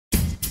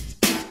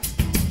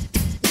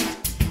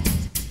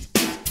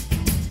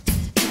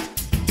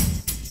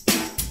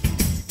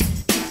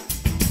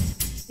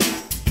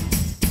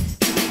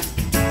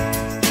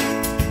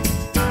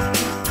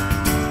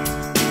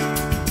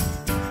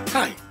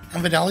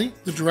I'm Vanelli,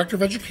 the Director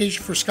of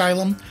Education for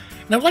Skylum,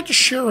 and I'd like to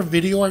share a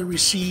video I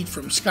received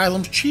from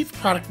Skylum's Chief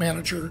Product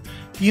Manager,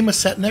 Dima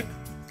Setnik.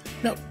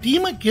 Now,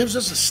 Dima gives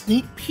us a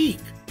sneak peek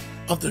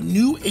of the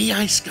new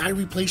AI sky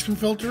replacement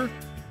filter,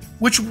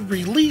 which will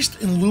be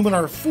released in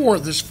Luminar 4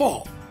 this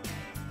fall.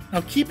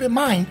 Now, keep in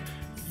mind,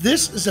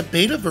 this is a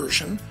beta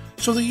version,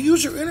 so the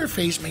user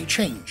interface may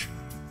change.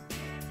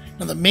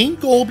 Now, the main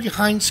goal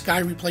behind sky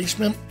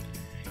replacement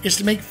is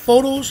to make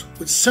photos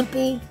with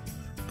simple,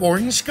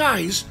 boring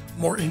skies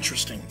more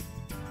interesting.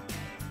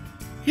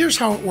 Here's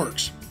how it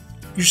works.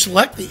 You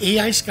select the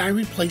AI sky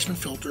replacement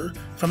filter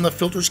from the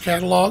filters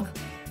catalog,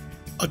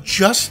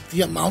 adjust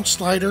the amount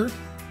slider,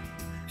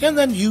 and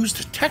then use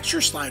the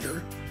texture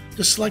slider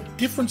to select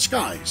different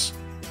skies.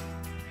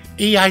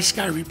 AI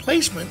sky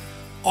replacement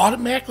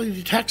automatically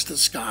detects the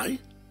sky,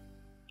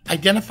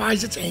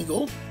 identifies its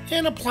angle,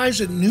 and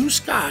applies a new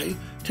sky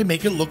to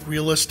make it look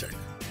realistic.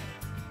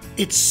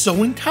 It's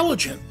so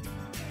intelligent,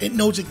 it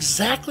knows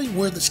exactly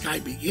where the sky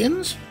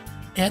begins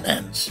and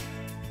ends.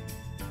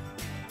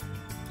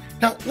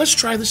 Now, let's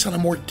try this on a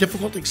more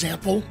difficult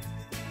example.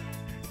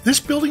 This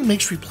building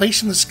makes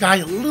replacing the sky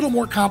a little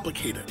more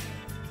complicated.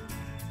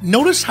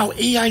 Notice how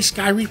AI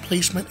sky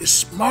replacement is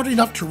smart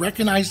enough to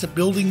recognize the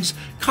building's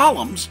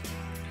columns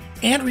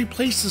and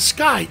replace the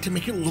sky to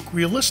make it look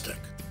realistic.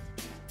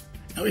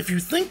 Now, if you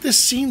think this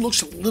scene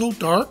looks a little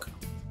dark,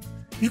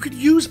 you could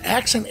use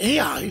Accent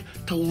AI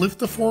to lift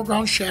the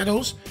foreground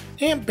shadows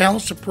and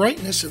balance the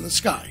brightness in the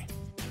sky.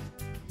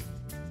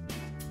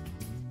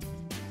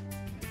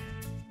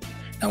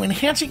 Now,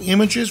 enhancing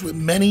images with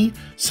many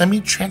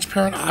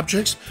semi-transparent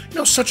objects,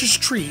 such as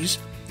trees,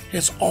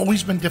 has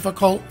always been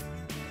difficult.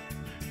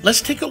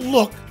 Let's take a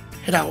look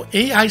at how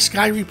AI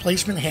sky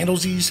replacement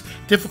handles these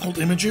difficult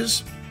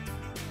images.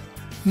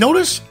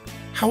 Notice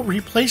how it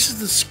replaces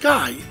the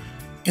sky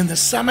in the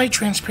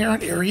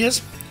semi-transparent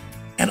areas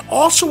and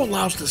also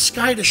allows the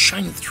sky to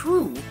shine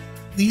through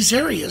these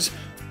areas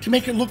to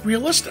make it look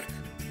realistic.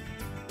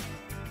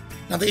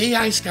 Now, the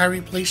AI sky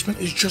replacement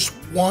is just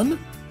one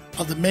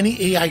of the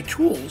many AI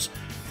tools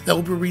that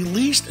will be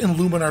released in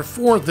Luminar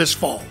 4 this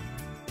fall.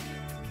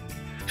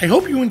 I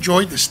hope you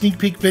enjoyed the sneak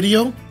peek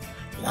video.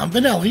 Well, I'm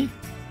Vanelli.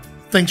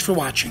 Thanks for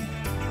watching.